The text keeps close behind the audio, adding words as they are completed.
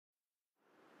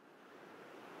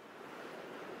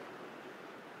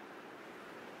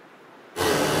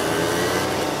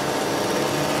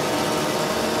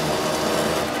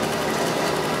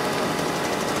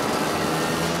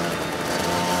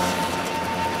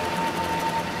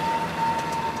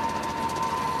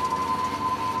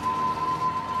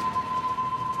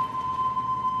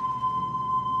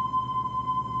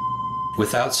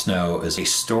Without Snow is a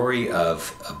story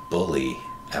of a bully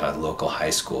at a local high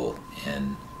school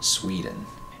in Sweden.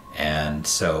 And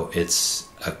so it's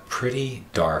a pretty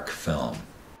dark film.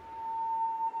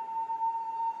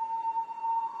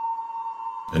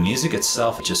 The music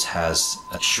itself just has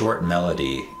a short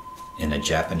melody in a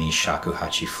Japanese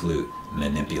shakuhachi flute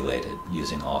manipulated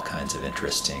using all kinds of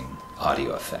interesting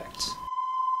audio effects.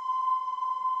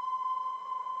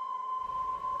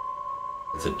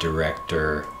 The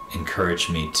director encouraged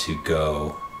me to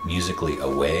go musically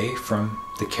away from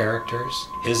the characters.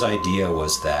 His idea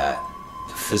was that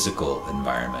the physical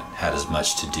environment had as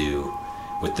much to do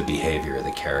with the behavior of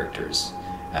the characters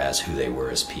as who they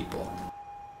were as people.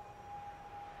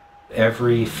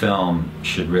 Every film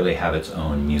should really have its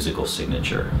own musical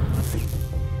signature.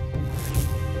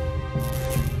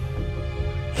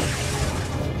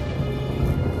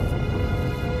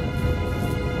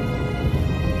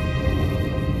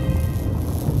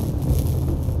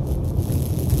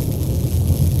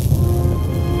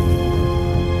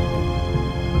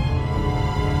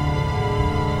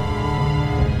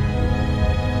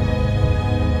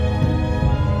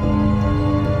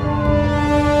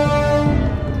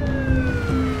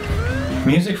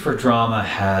 Music for drama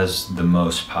has the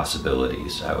most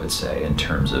possibilities, I would say, in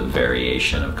terms of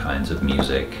variation of kinds of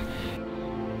music.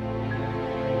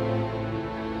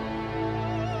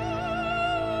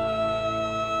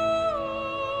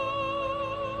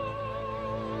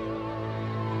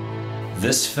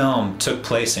 This film took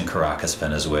place in Caracas,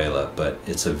 Venezuela, but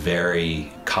it's a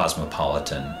very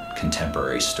cosmopolitan,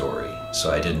 contemporary story.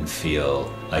 So I didn't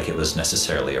feel like it was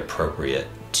necessarily appropriate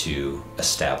to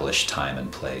establish time and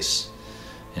place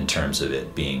in terms of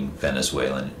it being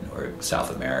Venezuelan or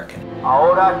South American.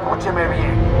 Ahora escúcheme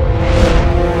bien.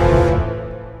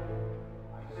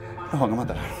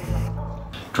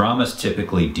 Dramas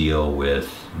typically deal with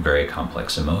very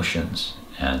complex emotions,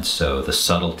 and so the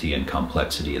subtlety and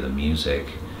complexity of the music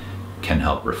can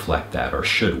help reflect that, or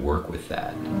should work with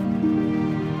that.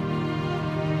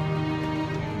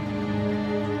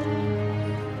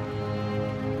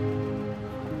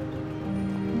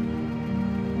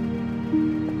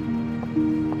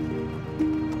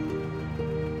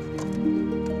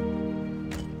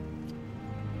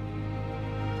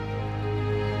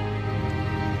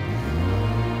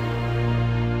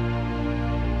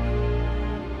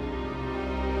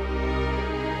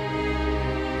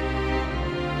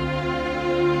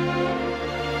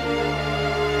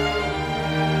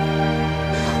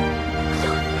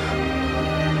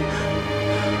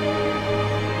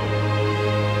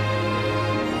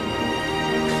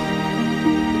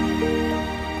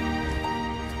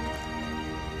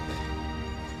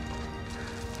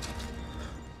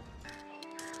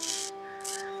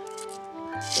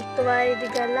 Itwari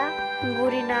digala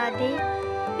gurinadi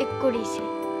ikkurisi.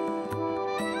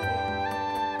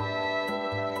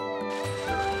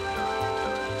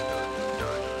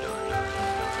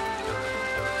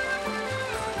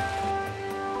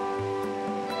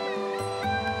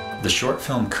 The short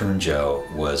film Kunjo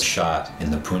was shot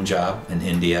in the Punjab in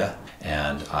India,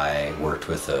 and I worked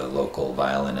with a local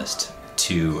violinist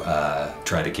to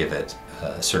try to give it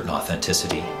a certain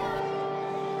authenticity.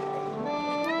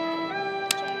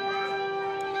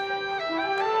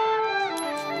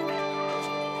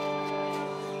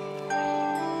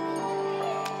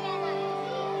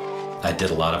 I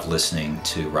did a lot of listening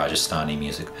to Rajasthani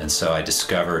music, and so I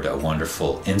discovered a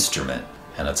wonderful instrument,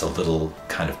 and it's a little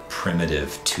kind of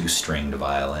primitive two-stringed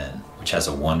violin, which has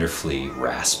a wonderfully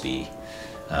raspy,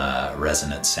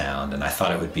 resonant sound, and I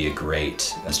thought it would be a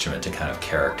great instrument to kind of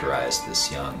characterize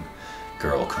this young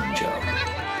girl, Kunjo.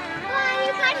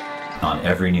 On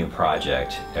every new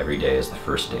project, every day is the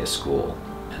first day of school,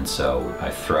 and so I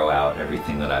throw out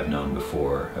everything that I've known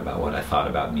before about what I thought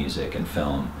about music and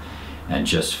film, and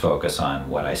just focus on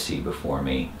what I see before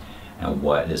me and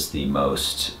what is the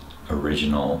most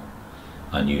original,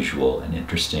 unusual, and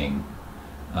interesting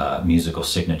musical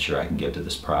signature I can give to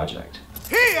this project.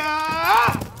 Here!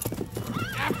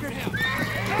 After him!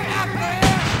 After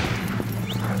him!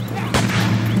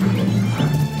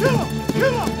 Kill him!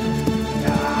 Kill him!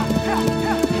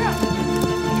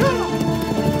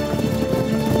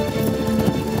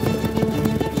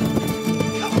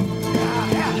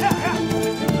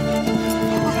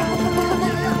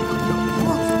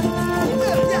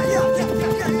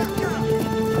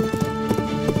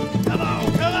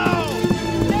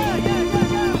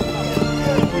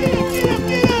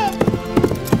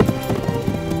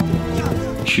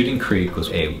 Shooting Creek was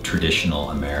a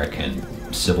traditional American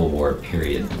Civil War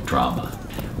period drama,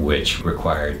 which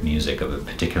required music of a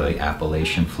particularly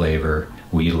Appalachian flavor.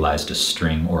 We utilized a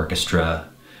string orchestra.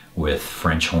 with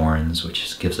French horns,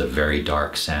 which gives a very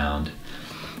dark sound.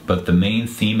 But the main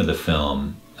theme of the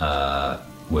film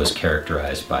was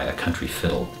characterized by a country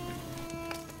fiddle.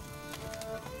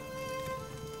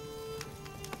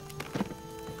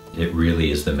 It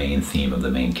really is the main theme of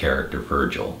the main character,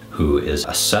 Virgil, who is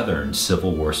a Southern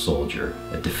Civil War soldier,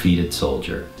 a defeated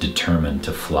soldier, determined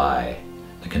to fly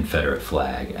the Confederate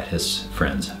flag at his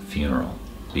friend's funeral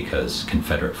because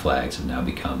Confederate flags have now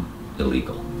become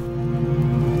illegal.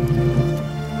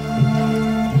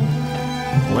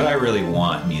 What I really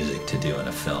want music to do in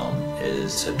a film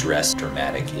is address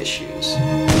dramatic issues.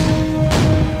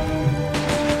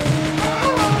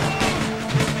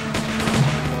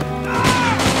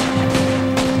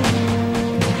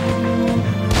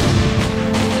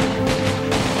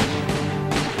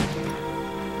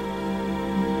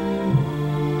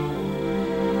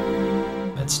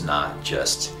 It's not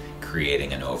just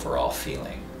creating an overall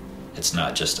feeling. It's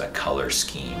not just a color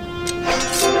scheme.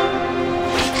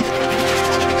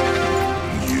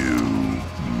 You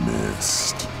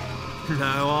missed.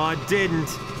 No, I didn't.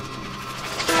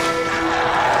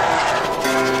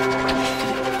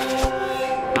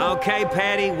 Okay,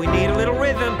 Patty, we need a little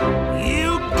rhythm.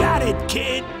 You got it,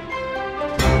 kid.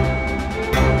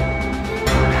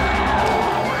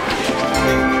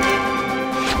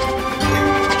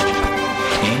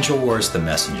 Angel Wars: The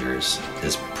Messengers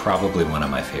is probably one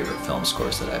of my favorite film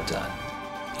scores that I've done.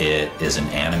 It is an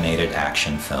animated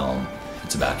action film.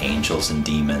 It's about angels and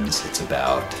demons. It's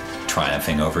about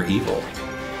triumphing over evil.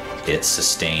 It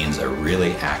sustains a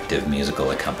really active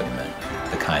musical accompaniment,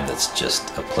 the kind that's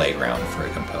just a playground for a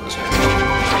composer.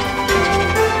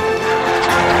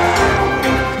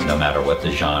 No matter what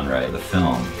the genre of the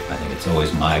film, I think it's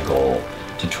always my goal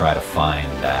to try to find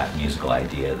that musical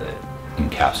idea that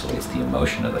encapsulates the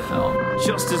emotion of the film.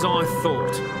 Just as I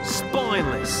thought.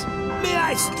 Spineless. May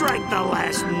I strike the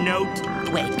last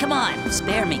note? Wait, come on.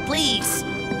 Spare me, please.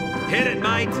 Hit it,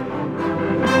 mate.